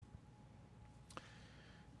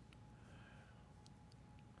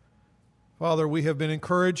Father, we have been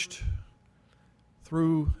encouraged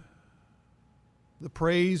through the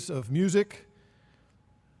praise of music.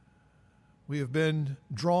 We have been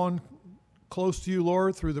drawn close to you,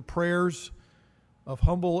 Lord, through the prayers of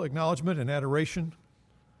humble acknowledgement and adoration.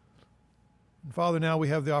 And Father, now we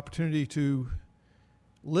have the opportunity to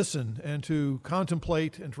listen and to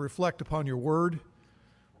contemplate and to reflect upon your word.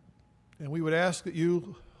 And we would ask that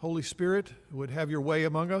you, Holy Spirit, would have your way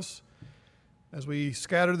among us. As we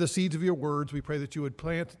scatter the seeds of your words, we pray that you would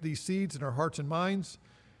plant these seeds in our hearts and minds,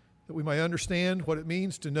 that we might understand what it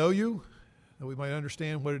means to know you, that we might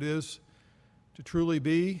understand what it is to truly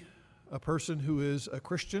be a person who is a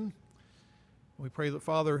Christian. We pray that,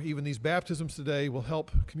 Father, even these baptisms today will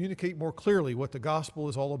help communicate more clearly what the gospel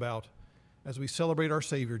is all about as we celebrate our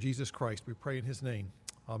Savior, Jesus Christ. We pray in his name.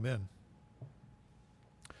 Amen.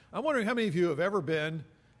 I'm wondering how many of you have ever been,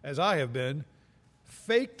 as I have been,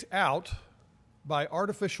 faked out by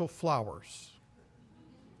artificial flowers.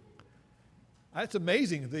 It's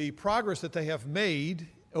amazing the progress that they have made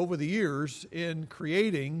over the years in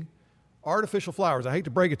creating artificial flowers. I hate to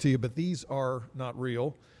break it to you, but these are not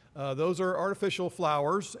real. Those are artificial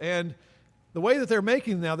flowers, and the way that they're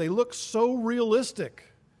making them now, they look so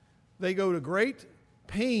realistic. They go to great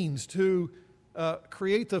pains to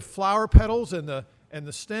create the flower petals and the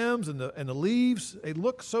stems and the leaves. They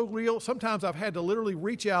look so real. Sometimes I've had to literally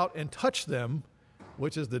reach out and touch them,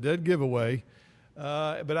 which is the dead giveaway.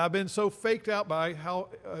 But I've been so faked out by how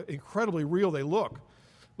incredibly real they look.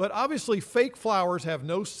 But obviously, fake flowers have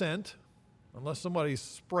no scent, unless somebody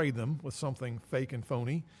sprayed them with something fake and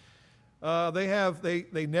phony.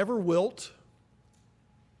 They never wilt.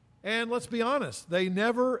 And let's be honest, they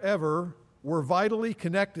never, ever were vitally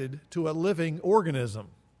connected to a living organism.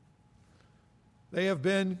 They have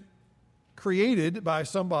been created by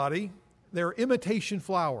somebody. They're imitation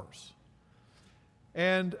flowers.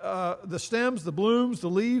 And the stems, the blooms, the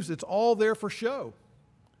leaves, it's all there for show.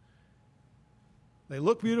 They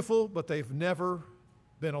look beautiful, but they've never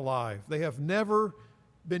been alive. They have never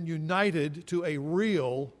been united to a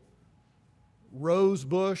real rose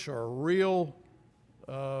bush or a real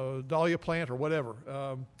dahlia plant or whatever.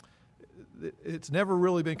 It's never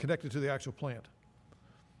really been connected to the actual plant.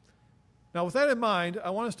 Now, with that in mind, I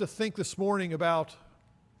want us to think this morning about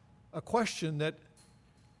a question that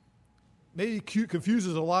maybe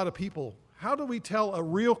confuses a lot of people. How do we tell a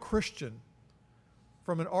real Christian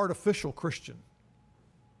from an artificial Christian?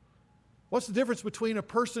 What's the difference between a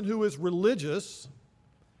person who is religious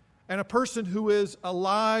and a person who is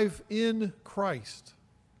alive in Christ?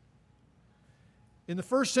 In the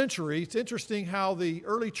first century, it's interesting how the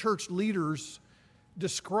early church leaders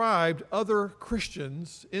described other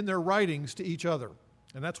Christians in their writings to each other.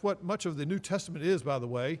 And that's what much of the New Testament is, by the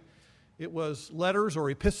way. It was letters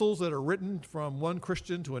or epistles that are written from one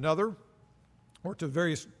Christian to another or to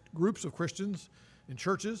various groups of Christians in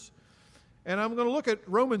churches. And I'm going to look at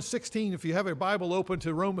Romans 16. If you have a Bible open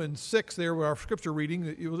to Romans 6 there with our scripture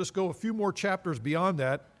reading, you'll just go a few more chapters beyond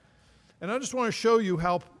that. And I just want to show you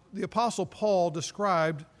how the Apostle Paul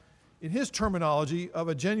described in his terminology of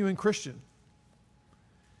a genuine Christian.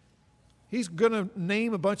 He's going to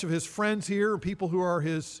name a bunch of his friends here, people who are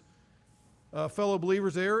his fellow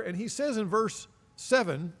believers there. And he says in verse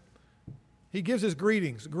 7, he gives his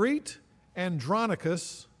greetings. Greet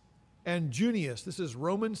Andronicus and Junius. This is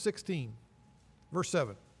Romans 16, verse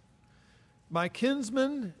 7. My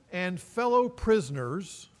kinsmen and fellow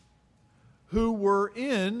prisoners who were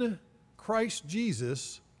in Christ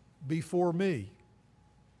Jesus before me.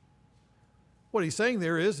 What he's saying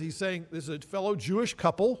there is, he's saying this is a fellow Jewish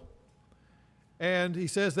couple. And he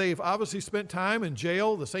says they've obviously spent time in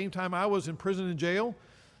jail, the same time I was in prison and jail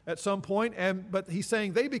at some point. But he's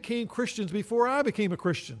saying they became Christians before I became a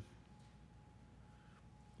Christian.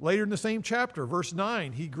 Later in the same chapter, verse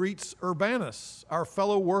 9, he greets Urbanus, our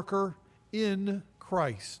fellow worker in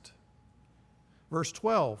Christ. Verse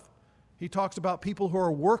 12, he talks about people who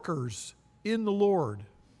are workers in the Lord.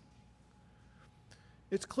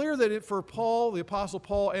 It's clear that for Paul, the Apostle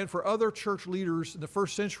Paul, and for other church leaders in the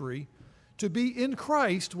first century, to be in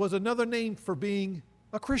Christ was another name for being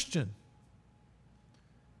a Christian.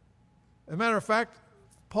 As a matter of fact,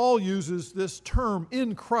 Paul uses this term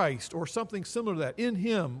in Christ or something similar to that, in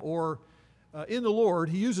him or in the Lord.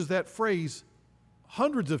 He uses that phrase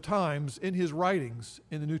hundreds of times in his writings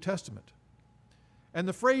in the New Testament. And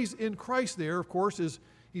the phrase in Christ there, of course, is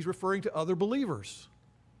he's referring to other believers.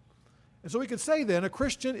 And so we could say then a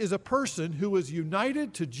Christian is a person who is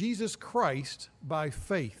united to Jesus Christ by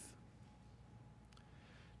faith.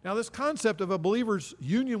 Now, this concept of a believer's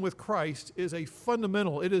union with Christ is a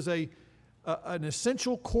fundamental, it is an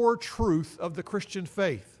essential core truth of the Christian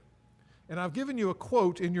faith. And I've given you a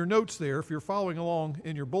quote in your notes there, if you're following along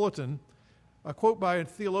in your bulletin, a quote by a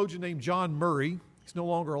theologian named John Murray. He's no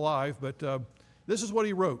longer alive, but this is what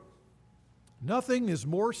he wrote. "Nothing is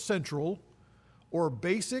more central or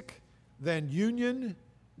basic than union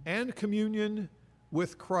and communion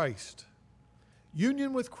with Christ.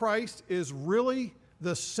 Union with Christ is really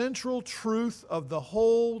the central truth of the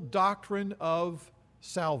whole doctrine of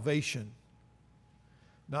salvation,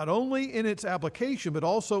 not only in its application, but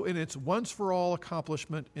also in its once-for-all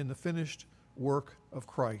accomplishment in the finished work of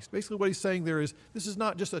Christ." Basically what he's saying there is, this is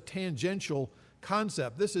not just a tangential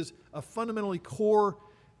concept. This is a fundamentally core,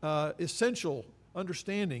 essential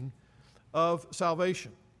understanding of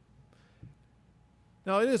salvation.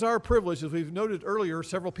 Now, it is our privilege, as we've noted earlier,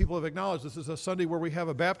 several people have acknowledged this is a Sunday where we have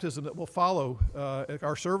a baptism that will follow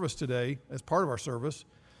our service today as part of our service.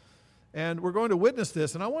 And we're going to witness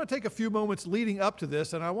this. And I want to take a few moments leading up to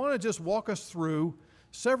this, and I want to just walk us through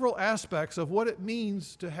several aspects of what it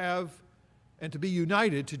means to have and to be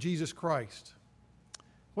united to Jesus Christ.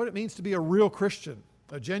 What it means to be a real Christian,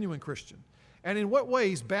 a genuine Christian. And in what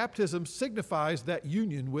ways baptism signifies that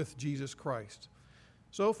union with Jesus Christ.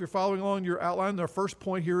 So if you're following along your outline, our first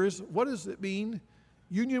point here is, what does it mean,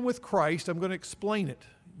 union with Christ? I'm going to explain it.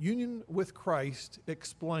 Union with Christ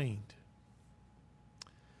explained.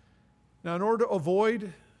 Now, in order to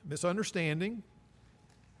avoid misunderstanding,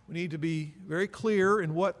 we need to be very clear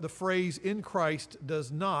in what the phrase "in Christ"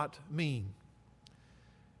 does not mean.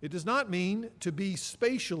 It does not mean to be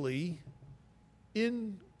spatially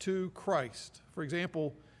into Christ. For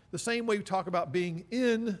example, the same way we talk about being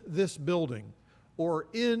in this building or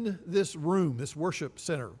in this room, this worship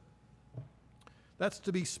center. That's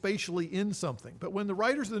to be spatially in something. But when the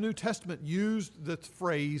writers of the New Testament used the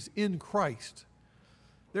phrase "in Christ,"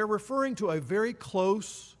 they're referring to a very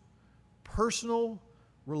close, personal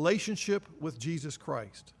relationship with Jesus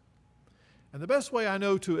Christ. And the best way I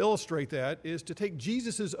know to illustrate that is to take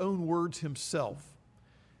Jesus' own words himself.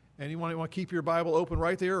 And you want to keep your Bible open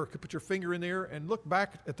right there, or put your finger in there and look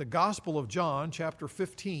back at the Gospel of John, chapter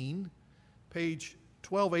 15, page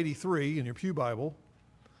 1283 in your Pew Bible,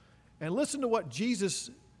 and listen to what Jesus,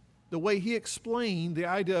 the way he explained the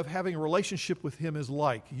idea of having a relationship with him is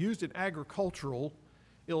like. He used an agricultural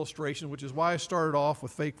illustration, which is why I started off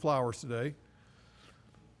with fake flowers today.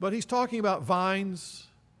 But he's talking about vines,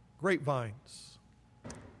 grapevines.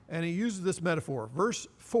 And he uses this metaphor. Verse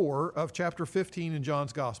 4 of chapter 15 in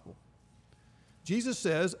John's Gospel. Jesus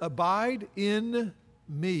says, "Abide in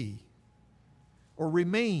me," or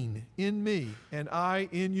 "remain in me, and I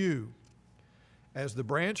in you. As the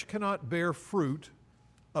branch cannot bear fruit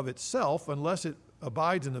of itself unless it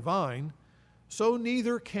abides in the vine, so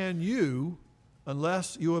neither can you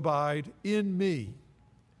unless you abide in me."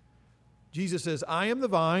 Jesus says, "I am the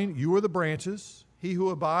vine, you are the branches. He who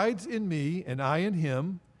abides in me and I in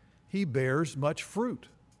him, he bears much fruit.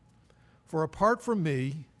 For apart from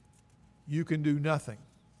me, you can do nothing."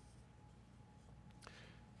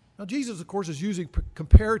 Now, Jesus, of course, is using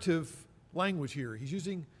comparative language here. He's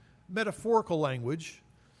using metaphorical language,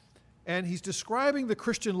 and he's describing the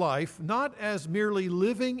Christian life not as merely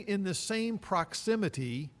living in the same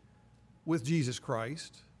proximity with Jesus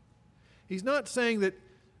Christ. He's not saying that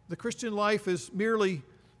the Christian life is merely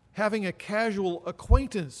having a casual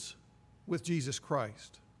acquaintance with Jesus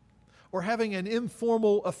Christ, or having an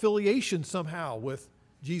informal affiliation somehow with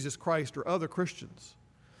Jesus Christ or other Christians.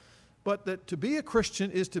 But that to be a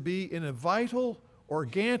Christian is to be in a vital,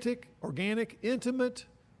 organic, intimate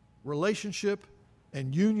relationship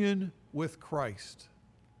and union with Christ.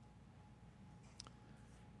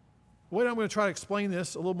 The way I'm going to try to explain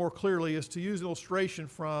this a little more clearly is to use an illustration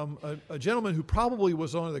from a gentleman who probably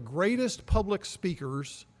was one of the greatest public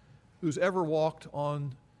speakers who's ever walked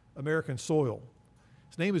on American soil.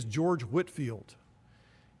 His name is George Whitefield.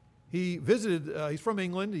 He visited, he's from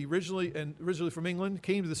England, originally from England,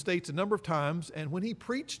 came to the States a number of times, and when he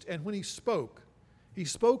preached and when he spoke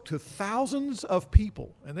to thousands of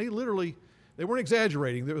people, and they weren't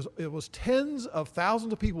exaggerating. It was tens of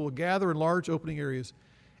thousands of people would gather in large opening areas,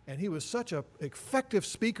 and he was such an effective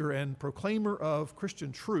speaker and proclaimer of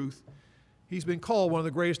Christian truth. He's been called one of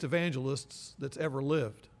the greatest evangelists that's ever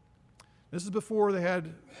lived. This is before they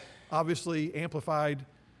had, obviously, amplified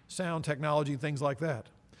sound technology and things like that.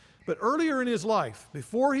 But earlier in his life,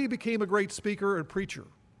 before he became a great speaker and preacher,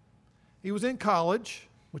 he was in college,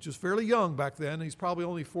 which was fairly young back then. He's probably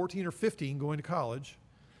only 14 or 15 going to college.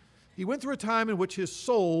 He went through a time in which his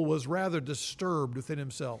soul was rather disturbed within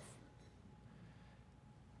himself.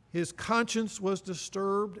 His conscience was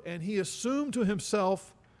disturbed, and he assumed to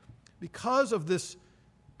himself, because of this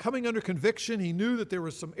coming under conviction, he knew that there were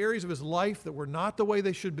some areas of his life that were not the way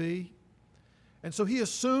they should be. And so he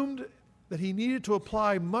assumed that he needed to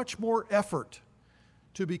apply much more effort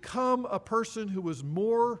to become a person who was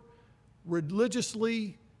more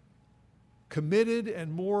religiously committed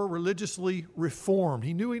and more religiously reformed.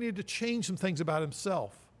 He knew he needed to change some things about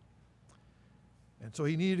himself. And so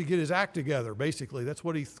he needed to get his act together, basically. That's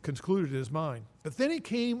what he concluded in his mind. But then he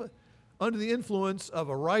came under the influence of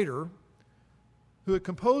a writer who had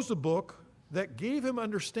composed a book that gave him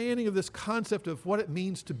understanding of this concept of what it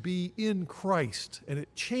means to be in Christ. And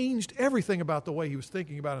it changed everything about the way he was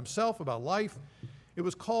thinking about himself, about life. It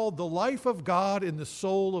was called The Life of God in the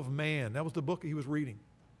Soul of Man. That was the book he was reading.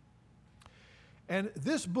 And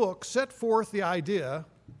this book set forth the idea,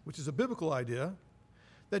 which is a biblical idea,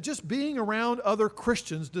 that just being around other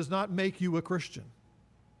Christians does not make you a Christian.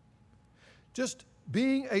 Just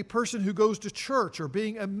being a person who goes to church or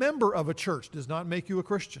being a member of a church does not make you a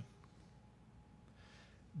Christian.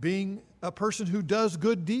 Being a person who does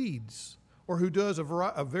good deeds or who does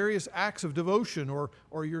various acts of devotion or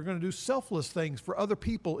you're going to do selfless things for other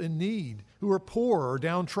people in need who are poor or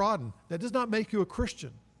downtrodden, that does not make you a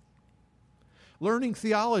Christian. Learning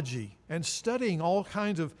theology and studying all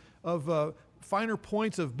kinds of finer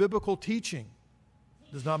points of biblical teaching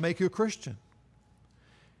does not make you a Christian.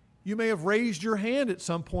 You may have raised your hand at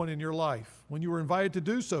some point in your life when you were invited to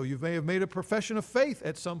do so. You may have made a profession of faith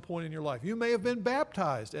at some point in your life. You may have been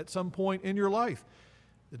baptized at some point in your life.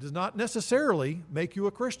 It does not necessarily make you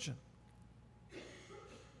a Christian.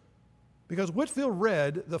 Because Whitefield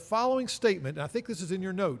read the following statement, and I think this is in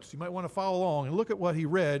your notes. You might want to follow along and look at what he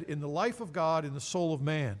read in The Life of God in the Soul of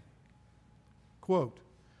Man. Quote,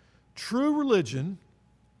 "True religion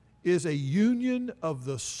is a union of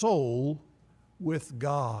the soul with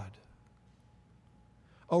God,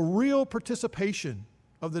 a real participation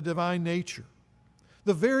of the divine nature,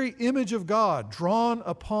 the very image of God drawn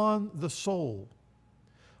upon the soul."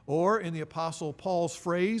 Or in the Apostle Paul's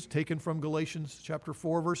phrase, taken from Galatians chapter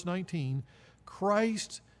 4, verse 19,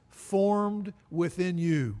 "Christ formed within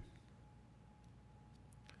you."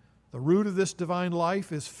 The root of this divine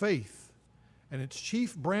life is faith, and its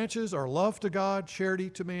chief branches are love to God, charity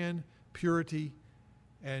to man, purity,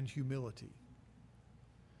 and humility.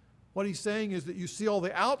 What he's saying is that you see all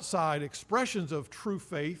the outside expressions of true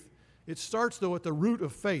faith. It starts, though, at the root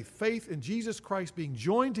of faith. Faith in Jesus Christ, being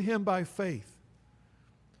joined to him by faith.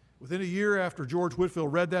 Within a year after George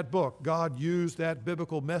Whitefield read that book, God used that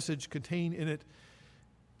biblical message contained in it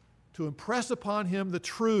to impress upon him the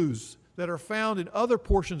truths that are found in other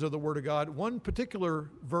portions of the Word of God. One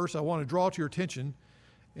particular verse I want to draw to your attention.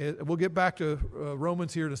 We'll get back to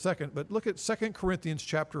Romans here in a second, but look at 2 Corinthians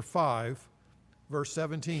chapter 5, verse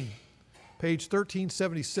 17, page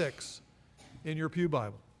 1376 in your pew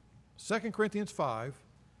Bible. 2 Corinthians 5,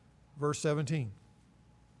 verse 17.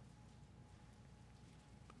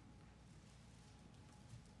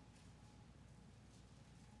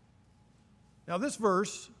 Now, this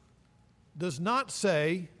verse does not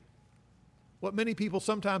say what many people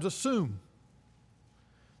sometimes assume.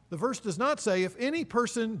 The verse does not say, if any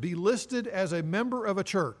person be listed as a member of a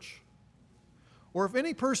church, or if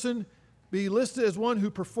any person be listed as one who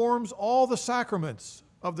performs all the sacraments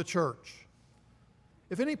of the church,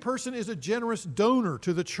 if any person is a generous donor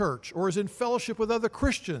to the church or is in fellowship with other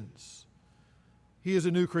Christians, he is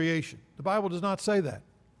a new creation. The Bible does not say that.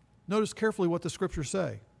 Notice carefully what the Scriptures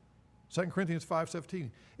say. 2 Corinthians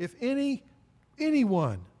 5:17. If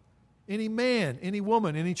anyone, any man, any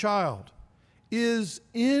woman, any child is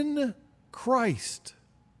in Christ,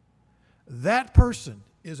 that person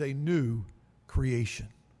is a new creation.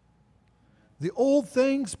 The old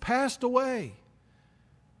things passed away.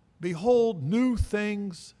 Behold, new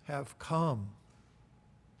things have come.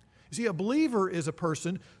 You see, a believer is a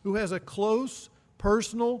person who has a close,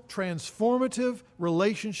 personal, transformative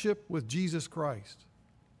relationship with Jesus Christ.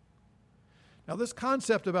 Now, this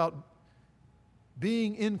concept about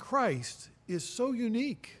being in Christ is so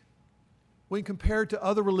unique when compared to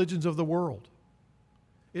other religions of the world.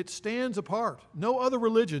 It stands apart. No other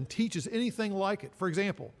religion teaches anything like it. For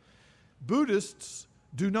example, Buddhists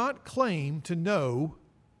do not claim to know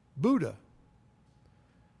Buddha.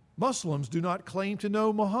 Muslims do not claim to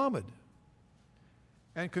know Muhammad.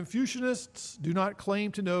 And Confucianists do not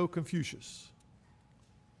claim to know Confucius.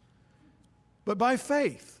 But by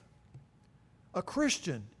faith, a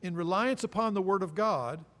Christian, in reliance upon the Word of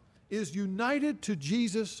God, is united to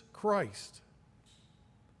Jesus Christ.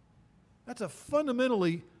 That's a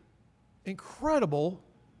fundamentally incredible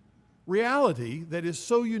reality that is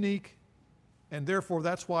so unique, and therefore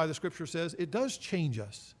that's why the Scripture says it does change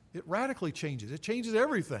us. It radically changes. It changes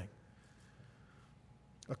everything.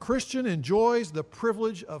 A Christian enjoys the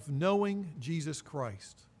privilege of knowing Jesus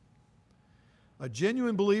Christ. A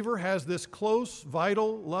genuine believer has this close,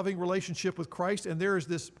 vital, loving relationship with Christ, and there is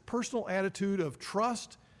this personal attitude of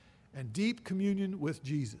trust and deep communion with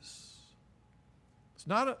Jesus. It's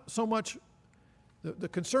not so much, the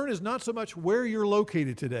concern is not so much where you're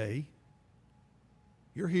located today.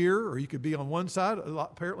 You're here, or you could be on one side.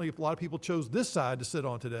 Apparently, a lot of people chose this side to sit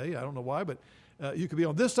on today. I don't know why, but you could be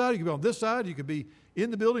on this side, you could be on this side, you could be in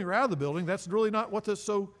the building or out of the building. That's really not what the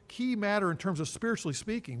so key matter in terms of spiritually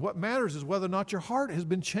speaking. What matters is whether or not your heart has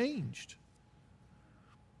been changed.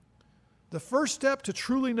 The first step to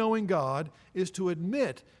truly knowing God is to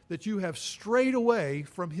admit that you have strayed away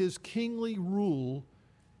from His kingly rule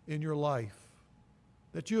in your life.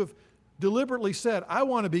 That you have deliberately said, I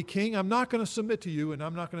want to be king, I'm not going to submit to you, and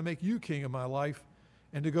I'm not going to make you king of my life,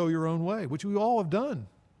 and to go your own way, which we all have done.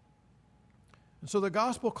 And so the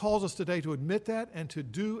gospel calls us today to admit that and to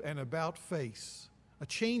do an about-face, a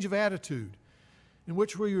change of attitude in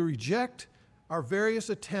which we reject our various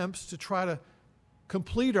attempts to try to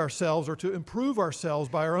complete ourselves or to improve ourselves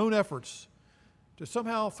by our own efforts, to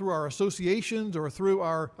somehow through our associations or through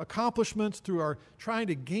our accomplishments, through our trying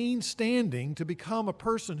to gain standing to become a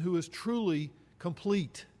person who is truly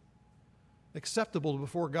complete, acceptable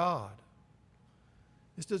before God.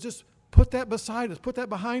 It's to just put that beside us, put that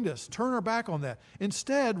behind us, turn our back on that.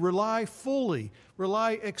 Instead, rely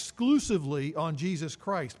exclusively on Jesus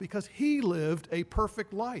Christ, because He lived a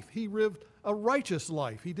perfect life. He lived a righteous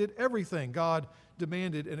life. He did everything God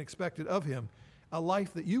demanded and expected of Him, a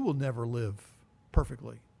life that you will never live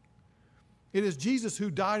perfectly. It is Jesus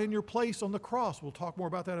who died in your place on the cross. We'll talk more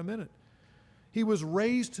about that in a minute. He was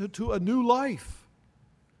raised to a new life,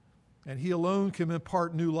 and He alone can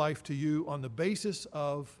impart new life to you on the basis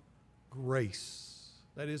of grace.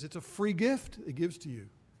 That is, it's a free gift it gives to you.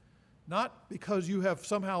 Not because you have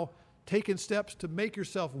somehow taken steps to make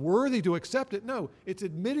yourself worthy to accept it. No, it's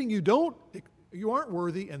admitting you aren't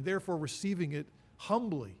worthy and therefore receiving it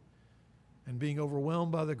humbly and being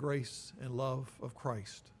overwhelmed by the grace and love of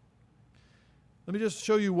Christ. Let me just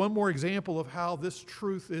show you one more example of how this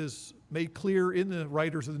truth is made clear in the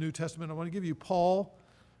writers of the New Testament. I want to give you Paul,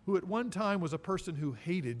 who at one time was a person who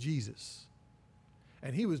hated Jesus.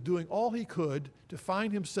 And he was doing all he could to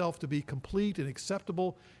find himself to be complete and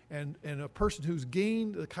acceptable and a person who's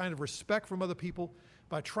gained the kind of respect from other people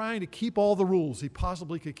by trying to keep all the rules he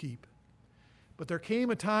possibly could keep. But there came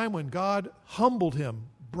a time when God humbled him,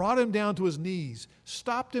 brought him down to his knees,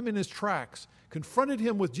 stopped him in his tracks, confronted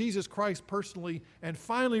him with Jesus Christ personally, and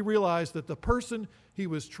finally realized that the person he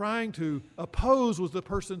was trying to oppose was the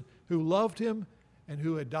person who loved him and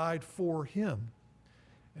who had died for him.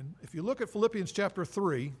 And if you look at Philippians chapter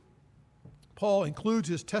 3, Paul includes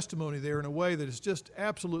his testimony there in a way that is just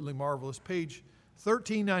absolutely marvelous. Page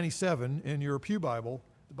 1397 in your Pew Bible,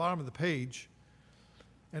 the bottom of the page.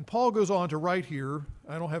 And Paul goes on to write here,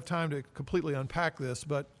 I don't have time to completely unpack this,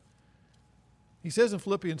 but he says in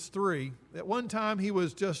Philippians 3, at one time he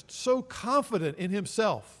was just so confident in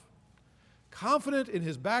himself, confident in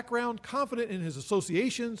his background, confident in his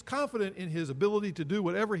associations, confident in his ability to do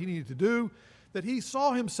whatever he needed to do, that he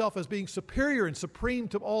saw himself as being superior and supreme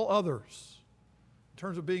to all others in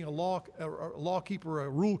terms of being a lawkeeper, a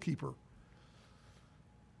rule keeper.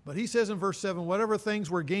 But he says in verse 7, whatever things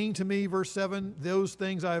were gained to me, verse 7, those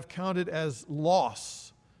things I have counted as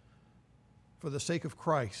loss for the sake of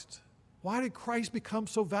Christ. Why did Christ become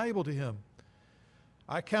so valuable to him?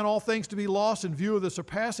 I count all things to be lost in view of the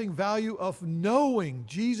surpassing value of knowing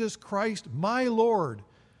Jesus Christ, my Lord,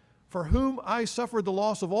 for whom I suffered the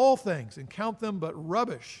loss of all things and count them but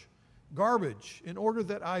rubbish, garbage, in order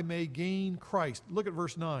that I may gain Christ. Look at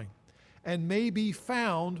verse 9. And may be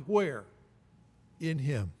found where? In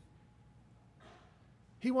Him.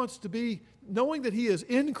 He wants to be, knowing that he is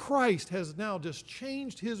in Christ has now just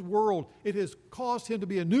changed his world. It has caused him to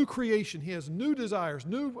be a new creation. He has new desires,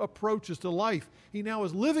 new approaches to life. He now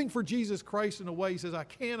is living for Jesus Christ in a way he says, I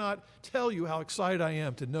cannot tell you how excited I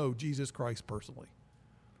am to know Jesus Christ personally.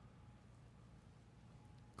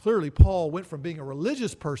 Clearly, Paul went from being a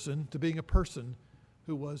religious person to being a person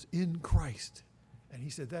who was in Christ. And he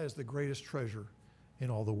said that is the greatest treasure in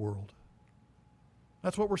all the world.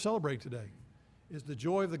 That's what we're celebrating today, is the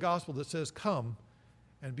joy of the gospel that says, come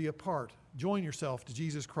and be a part. Join yourself to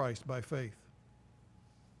Jesus Christ by faith.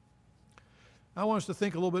 I want us to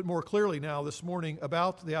think a little bit more clearly now this morning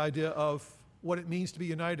about the idea of what it means to be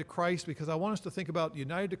united to Christ, because I want us to think about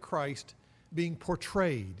united to Christ being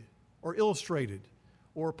portrayed or illustrated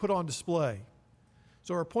or put on display.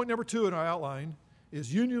 So our point number 2 in our outline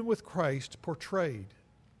is union with Christ portrayed.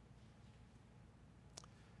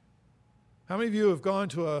 How many of you have gone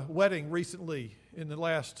to a wedding recently in the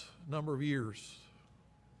last number of years?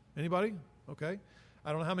 Anybody? okay?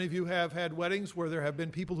 I don't know how many of you have had weddings where there have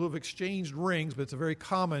been people who have exchanged rings, but it's a very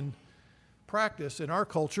common practice in our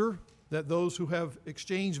culture that those who have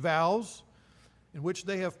exchanged vows in which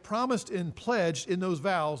they have promised and pledged in those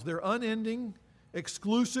vows their unending,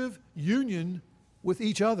 exclusive union with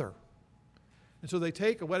each other. And so they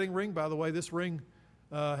take a wedding ring. By the way, this ring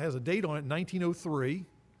has a date on it, 1903,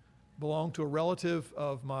 belonged to a relative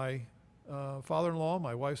of my father-in-law,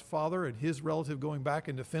 my wife's father, and his relative going back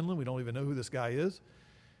into Finland. We don't even know who this guy is.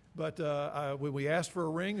 But when we asked for a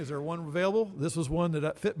ring, is there one available? This was one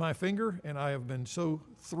that fit my finger, and I have been so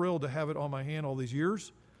thrilled to have it on my hand all these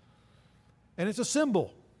years. And it's a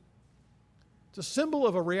symbol. It's a symbol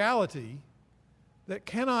of a reality that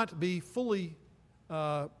cannot be fully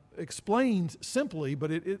explained simply,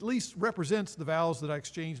 but it at least represents the vows that I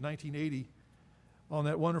exchanged 1980 on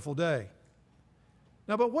that wonderful day.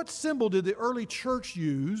 Now, but what symbol did the early church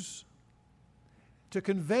use to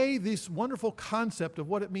convey this wonderful concept of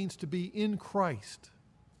what it means to be in Christ,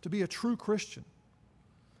 to be a true Christian,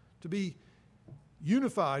 to be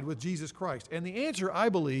unified with Jesus Christ? And the answer, I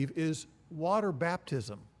believe, is water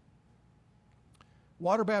baptism.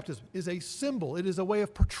 Water baptism is a symbol. It is a way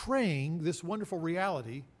of portraying this wonderful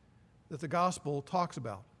reality that the gospel talks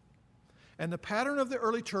about. And the pattern of the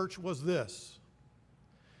early church was this.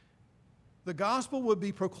 The gospel would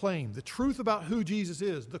be proclaimed, the truth about who Jesus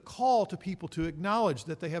is, the call to people to acknowledge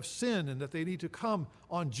that they have sinned and that they need to come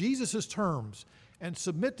on Jesus' terms and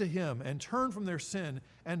submit to Him and turn from their sin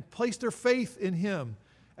and place their faith in Him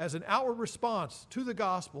as an outward response to the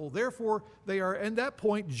gospel. Therefore, they are at that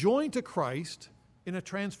point joined to Christ in a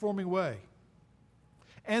transforming way.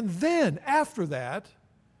 And then, after that,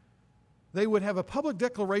 they would have a public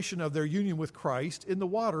declaration of their union with Christ in the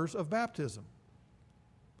waters of baptism.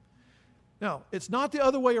 Now, it's not the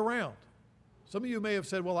other way around. Some of you may have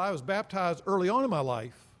said, well, I was baptized early on in my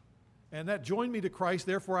life, and that joined me to Christ,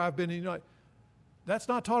 therefore I've been united. That's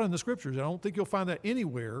not taught in the Scriptures. I don't think you'll find that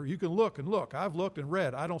anywhere. You can look and look. I've looked and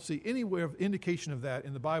read. I don't see anywhere of indication of that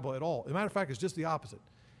in the Bible at all. As a matter of fact, it's just the opposite.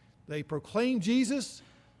 They proclaim Jesus,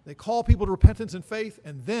 they call people to repentance and faith,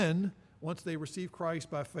 and then, once they receive Christ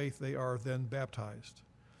by faith, they are then baptized.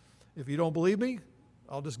 If you don't believe me,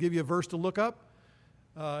 I'll just give you a verse to look up.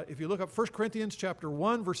 If you look up 1 Corinthians chapter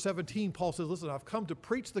 1, verse 17, Paul says, listen, I've come to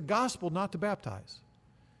preach the gospel, not to baptize.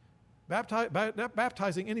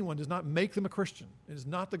 Baptizing anyone does not make them a Christian. It is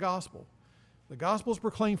not the gospel. The gospel is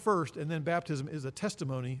proclaimed first, and then baptism is a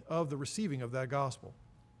testimony of the receiving of that gospel.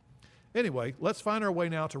 Anyway, let's find our way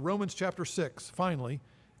now to Romans chapter 6, finally,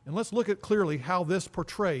 and let's look at clearly how this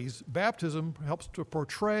portrays. Baptism helps to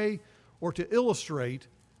portray or to illustrate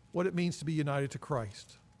what it means to be united to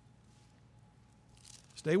Christ.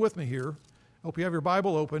 Stay with me here. I hope you have your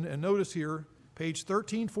Bible open, and notice here, page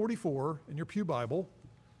 1344 in your pew Bible.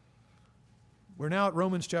 We're now at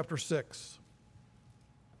Romans chapter 6.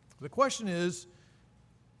 The question is,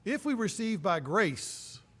 if we receive by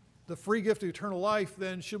grace the free gift of eternal life,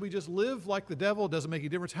 then should we just live like the devil? It doesn't make any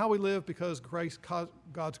difference how we live because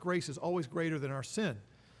God's grace is always greater than our sin.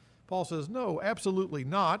 Paul says, no, absolutely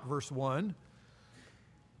not, verse 1.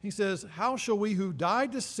 He says, how shall we who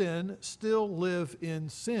died to sin still live in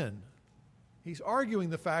sin? He's arguing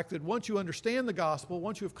the fact that once you understand the gospel,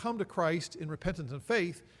 once you have come to Christ in repentance and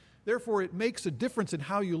faith, therefore it makes a difference in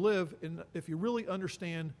how you live if you really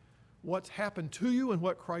understand what's happened to you and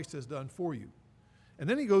what Christ has done for you. And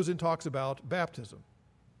then he goes and talks about baptism.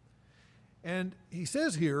 And he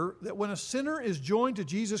says here that when a sinner is joined to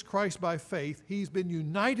Jesus Christ by faith, he's been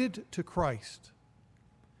united to Christ.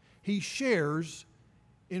 He shares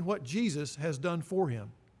in what Jesus has done for him.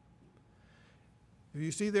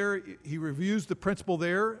 You see there, he reviews the principle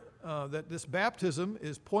there that this baptism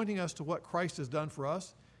is pointing us to what Christ has done for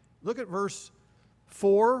us. Look at verse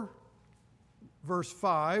 4, verse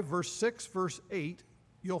 5, verse 6, verse 8.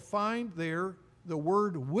 You'll find there the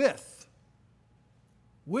word with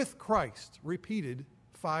Christ, repeated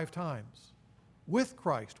 5 times. With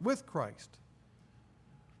Christ, with Christ.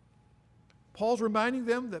 Paul's reminding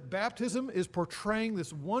them that baptism is portraying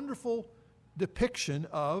this wonderful depiction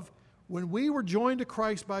of when we were joined to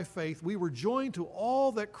Christ by faith, we were joined to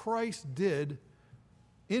all that Christ did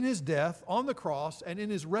in his death on the cross and in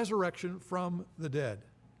his resurrection from the dead.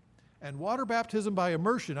 And water baptism by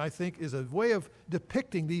immersion, I think, is a way of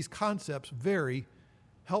depicting these concepts very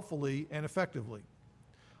helpfully and effectively.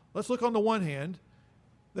 Let's look on the one hand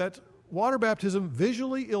that water baptism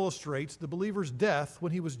visually illustrates the believer's death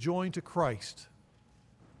when he was joined to Christ.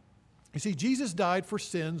 You see, Jesus died for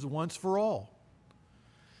sins once for all.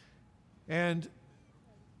 And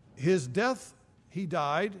his death, he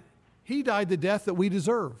died the death that we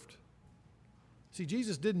deserved. See,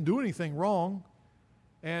 Jesus didn't do anything wrong,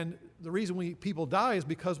 and the reason people die is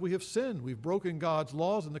because we have sinned. We've broken God's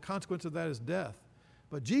laws, and the consequence of that is death.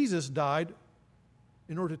 But Jesus died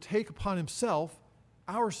in order to take upon himself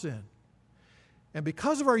our sin. And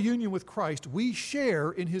because of our union with Christ, we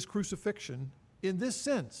share in his crucifixion in this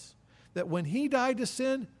sense, that when he died to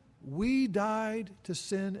sin, we died to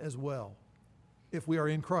sin as well, if we are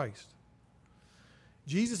in Christ.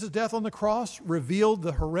 Jesus' death on the cross revealed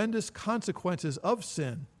the horrendous consequences of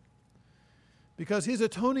sin, because his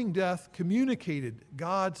atoning death communicated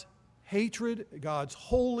God's hatred, God's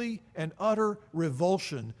holy and utter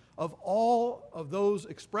revulsion of all of those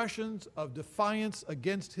expressions of defiance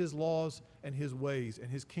against his laws and his ways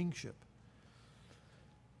and his kingship.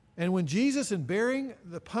 And when Jesus, in bearing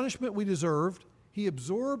the punishment we deserved, he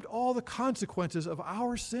absorbed all the consequences of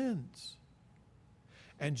our sins.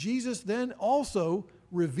 And Jesus then also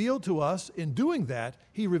revealed to us, in doing that,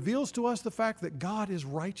 he reveals to us the fact that God is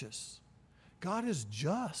righteous. God is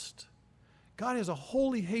just. God has a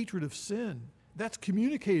holy hatred of sin. That's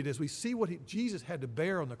communicated as we see what Jesus had to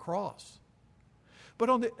bear on the cross. But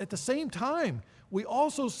at the same time, we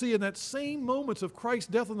also see in that same moments of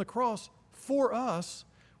Christ's death on the cross for us,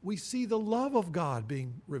 we see the love of God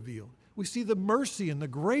being revealed. We see the mercy and the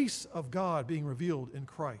grace of God being revealed in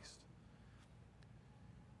Christ.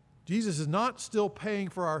 Jesus is not still paying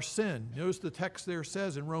for our sin. Notice the text there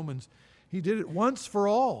says in Romans, he did it once for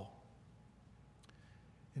all.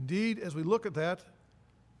 Indeed, as we look at that,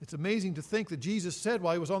 it's amazing to think that Jesus said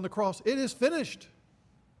while he was on the cross, it is finished.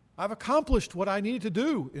 I've accomplished what I needed to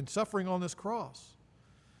do in suffering on this cross.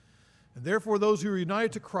 And therefore, those who are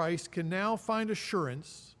united to Christ can now find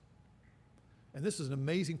assurance, and this is an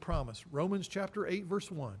amazing promise. Romans chapter 8,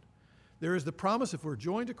 verse 1. There is the promise, if we're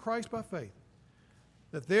joined to Christ by faith,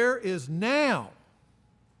 that there is now,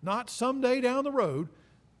 not someday down the road,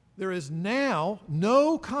 there is now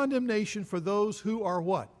no condemnation for those who are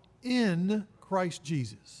what? In Christ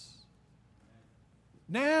Jesus.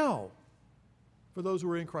 Now, for those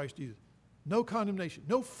who are in Christ Jesus. No condemnation,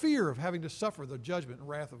 no fear of having to suffer the judgment and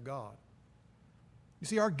wrath of God. You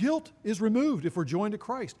see, our guilt is removed if we're joined to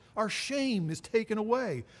Christ. Our shame is taken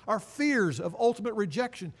away. Our fears of ultimate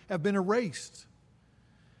rejection have been erased.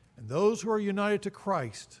 And those who are united to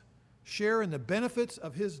Christ share in the benefits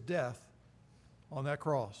of his death on that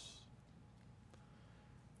cross.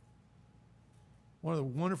 One of the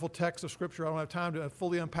wonderful texts of Scripture, I don't have time to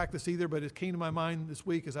fully unpack this either, but it came to my mind this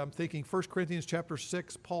week as I'm thinking 1 Corinthians chapter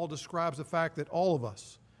 6, Paul describes the fact that all of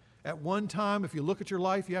us, at one time, if you look at your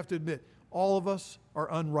life, you have to admit, all of us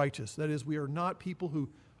are unrighteous. That is, we are not people who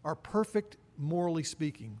are perfect, morally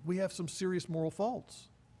speaking. We have some serious moral faults.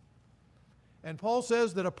 And Paul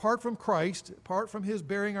says that apart from Christ, apart from his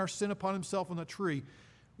bearing our sin upon himself on the tree,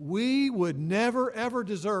 we would never, ever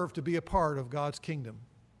deserve to be a part of God's kingdom.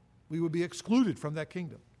 We would be excluded from that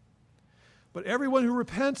kingdom. But everyone who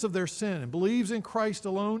repents of their sin and believes in Christ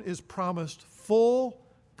alone is promised full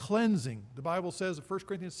cleansing. The Bible says in 1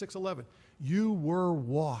 Corinthians 6:11, you were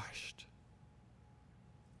washed.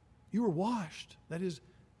 You were washed. That is,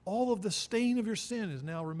 all of the stain of your sin is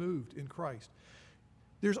now removed in Christ.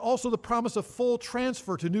 There's also the promise of full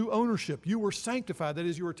transfer to new ownership. You were sanctified. That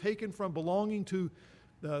is, you were taken from belonging to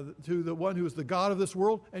the one who is the God of this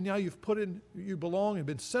world, and now you belong and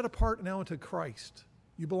been set apart now into Christ.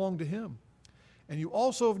 You belong to him. And you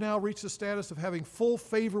also have now reached the status of having full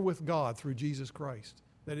favor with God through Jesus Christ.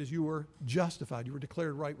 That is, you were justified. You were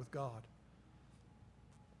declared right with God.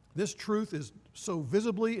 This truth is so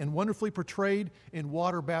visibly and wonderfully portrayed in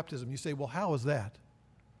water baptism. You say, well, how is that?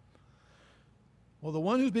 Well, the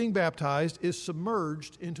one who's being baptized is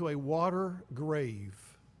submerged into a water grave,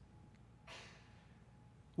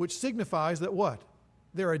 which signifies that what?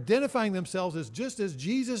 They're identifying themselves as just as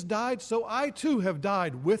Jesus died, so I too have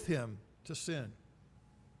died with him to sin.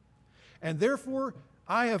 And therefore,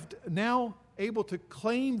 I have now able to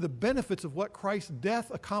claim the benefits of what Christ's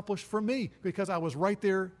death accomplished for me because I was right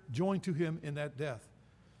there joined to him in that death.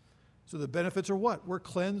 So the benefits are what? We're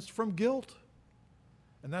cleansed from guilt.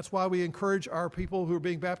 And that's why we encourage our people who are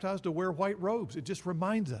being baptized to wear white robes. It just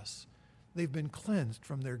reminds us they've been cleansed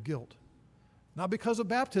from their guilt. Not because of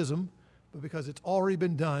baptism, but because it's already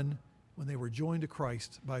been done when they were joined to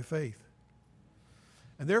Christ by faith.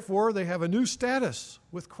 And therefore, they have a new status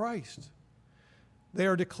with Christ. They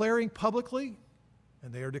are declaring publicly,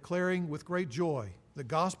 and they are declaring with great joy, the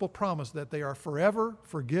gospel promise that they are forever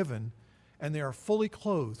forgiven and they are fully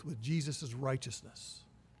clothed with Jesus' righteousness.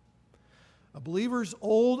 A believer's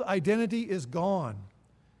old identity is gone.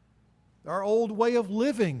 Our old way of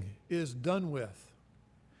living is done with.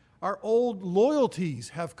 Our old loyalties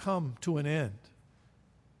have come to an end.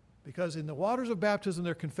 Because in the waters of baptism,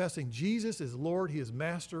 they're confessing Jesus is Lord, He is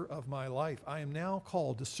master of my life. I am now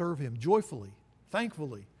called to serve Him joyfully,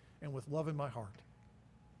 thankfully, and with love in my heart.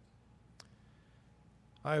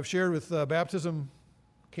 I have shared with baptism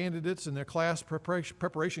candidates in their class,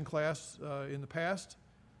 preparation class in the past,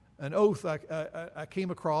 an oath I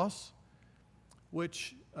came across,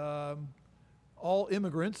 which all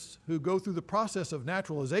immigrants who go through the process of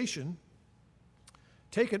naturalization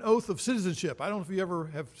take an oath of citizenship. I don't know if you ever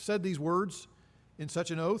have said these words in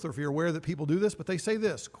such an oath or if you're aware that people do this, but they say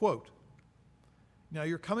this, quote, now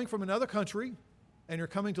you're coming from another country and you're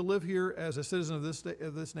coming to live here as a citizen of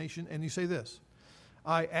this nation, and you say this,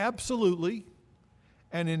 I absolutely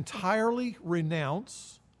and entirely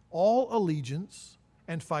renounce all allegiance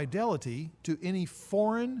and fidelity to any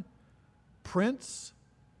foreign prince,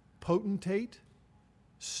 potentate,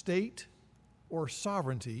 state, or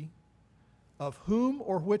sovereignty of whom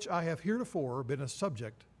or which I have heretofore been a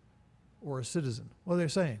subject or a citizen. What are they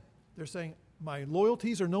saying? They're saying, my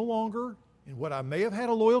loyalties are no longer in what I may have had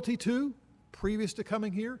a loyalty to previous to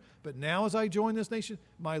coming here, but now as I join this nation,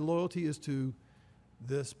 my loyalty is to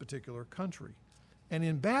this particular country. And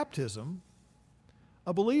in baptism,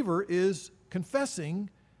 a believer is confessing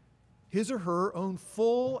his or her own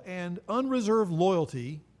full and unreserved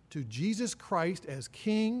loyalty to Jesus Christ as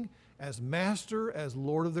King, as Master, as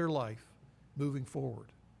Lord of their life moving forward.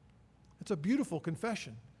 It's a beautiful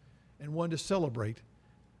confession and one to celebrate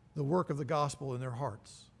the work of the gospel in their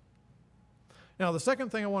hearts. Now, the second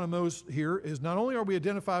thing I want to notice here is not only are we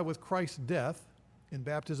identified with Christ's death in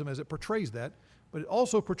baptism as it portrays that, but it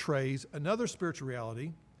also portrays another spiritual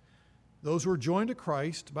reality. Those who are joined to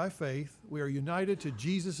Christ by faith, we are united to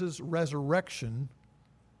Jesus' resurrection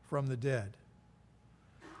from the dead.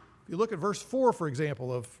 If you look at verse 4, for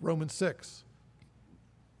example, of Romans 6,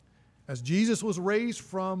 as Jesus was raised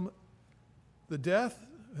from death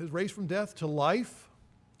to life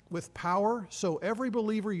with power, so every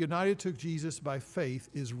believer united to Jesus by faith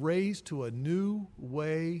is raised to a new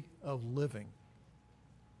way of living.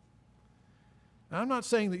 Now, I'm not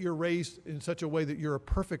saying that you're raised in such a way that you're a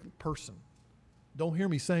perfect person. Don't hear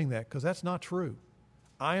me saying that, because that's not true.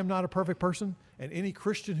 I am not a perfect person, and any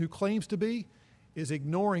Christian who claims to be is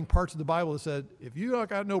ignoring parts of the Bible that said, if you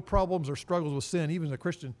got no problems or struggles with sin, even as a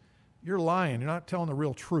Christian, you're lying. You're not telling the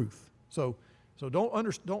real truth. So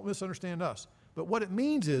don't misunderstand us. But what it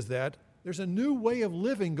means is that there's a new way of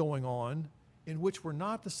living going on in which we're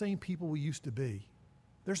not the same people we used to be.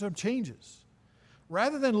 There's some changes.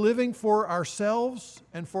 Rather than living for ourselves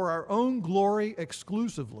and for our own glory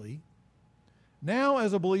exclusively, now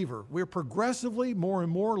as a believer, we're progressively more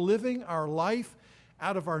and more living our life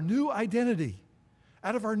out of our new identity,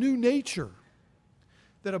 out of our new nature.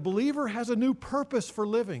 That a believer has a new purpose for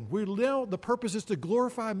living. The purpose is to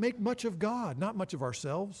glorify and make much of God, not much of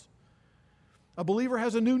ourselves. A believer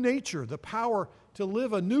has a new nature. The power to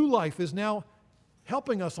live a new life is now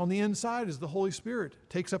helping us on the inside as the Holy Spirit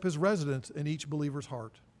takes up His residence in each believer's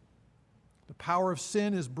heart. The power of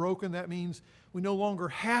sin is broken. That means we no longer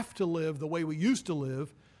have to live the way we used to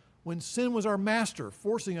live when sin was our master,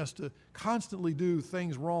 forcing us to constantly do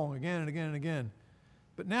things wrong again and again and again.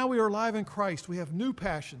 But now we are alive in Christ. We have new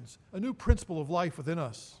passions, a new principle of life within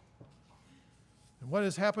us. And what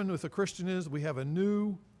has happened with the Christian is we have the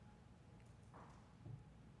new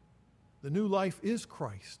life is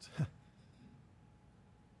Christ.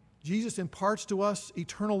 Jesus imparts to us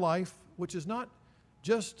eternal life, which is not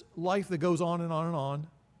just life that goes on and on and on,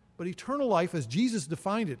 but eternal life, as Jesus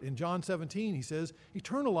defined it in John 17, He says,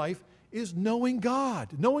 eternal life is knowing God,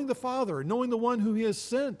 knowing the Father, and knowing the one who He has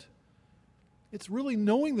sent. It's really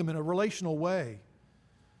knowing them in a relational way.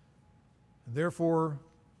 And therefore,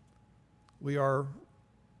 we are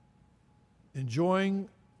enjoying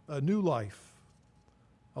a new life,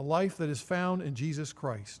 a life that is found in Jesus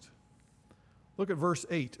Christ. Look at verse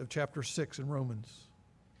 8 of chapter 6 in Romans.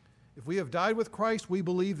 If we have died with Christ, we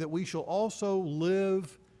believe that we shall also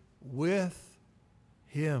live with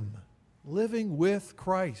Him. Living with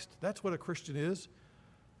Christ. That's what a Christian is.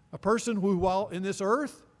 A person who, while in this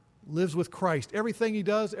earth, lives with Christ. Everything he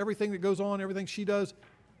does, everything that goes on, everything she does,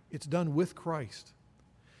 it's done with Christ.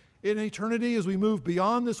 In eternity, as we move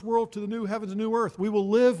beyond this world to the new heavens and new earth, we will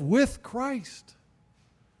live with Christ.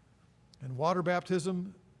 And water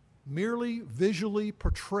baptism merely visually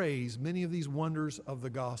portrays many of these wonders of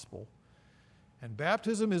the gospel. And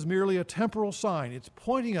baptism is merely a temporal sign. It's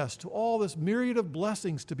pointing us to all this myriad of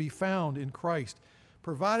blessings to be found in Christ,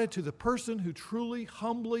 provided to the person who truly,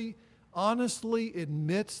 humbly, honestly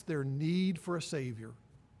admits their need for a Savior,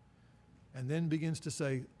 and then begins to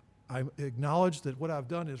say, I acknowledge that what I've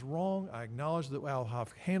done is wrong. I acknowledge that how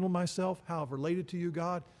I've handled myself, how I've related to you,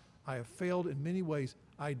 God. I have failed in many ways.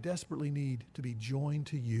 I desperately need to be joined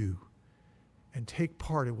to you and take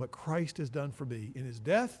part in what Christ has done for me in his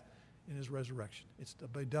death, in his resurrection. It's to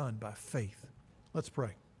be done by faith. Let's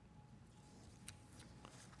pray.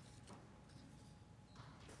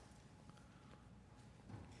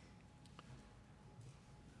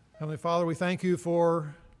 Heavenly Father, we thank you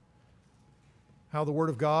for how the Word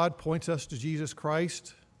of God points us to Jesus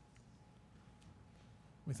Christ.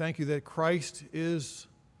 We thank you that Christ is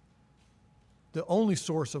the only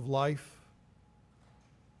source of life.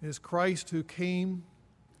 It is Christ who came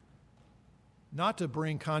not to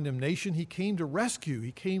bring condemnation. He came to rescue.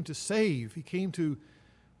 He came to save. He came to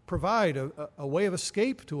provide a way of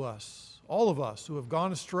escape to us, all of us who have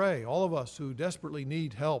gone astray, all of us who desperately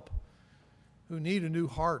need help, who need a new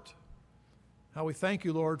heart. How we thank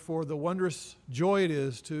you, Lord, for the wondrous joy it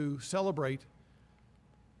is to celebrate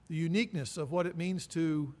the uniqueness of what it means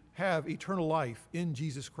to have eternal life in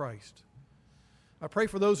Jesus Christ. I pray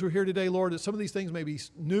for those who are here today, Lord, that some of these things may be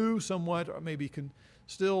new somewhat, or maybe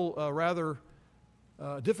still rather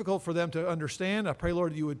difficult for them to understand. I pray,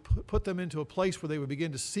 Lord, that you would put them into a place where they would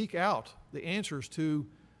begin to seek out the answers to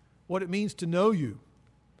what it means to know you,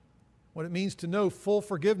 what it means to know full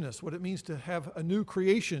forgiveness, what it means to have a new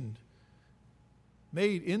creation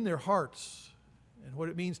made in their hearts, and what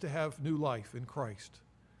it means to have new life in Christ.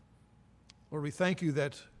 Lord, we thank you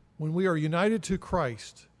that when we are united to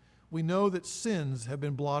Christ, we know that sins have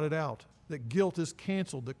been blotted out, that guilt is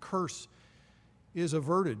canceled, that curse is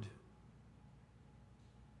averted,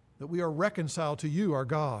 that we are reconciled to you, our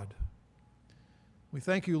God. We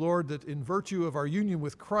thank you, Lord, that in virtue of our union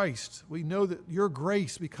with Christ, we know that your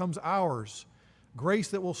grace becomes ours, grace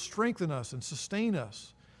that will strengthen us and sustain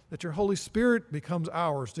us, that your Holy Spirit becomes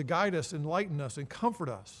ours to guide us, enlighten us, and comfort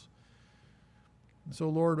us. And so,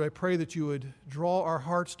 Lord, I pray that you would draw our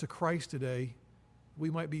hearts to Christ today. We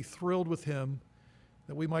might be thrilled with him,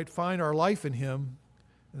 that we might find our life in him,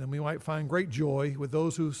 and then we might find great joy with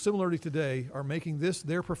those who similarly today are making this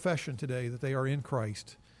their profession today, that they are in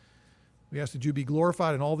Christ. We ask that you be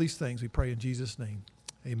glorified in all these things. We pray in Jesus' name.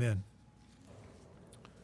 Amen.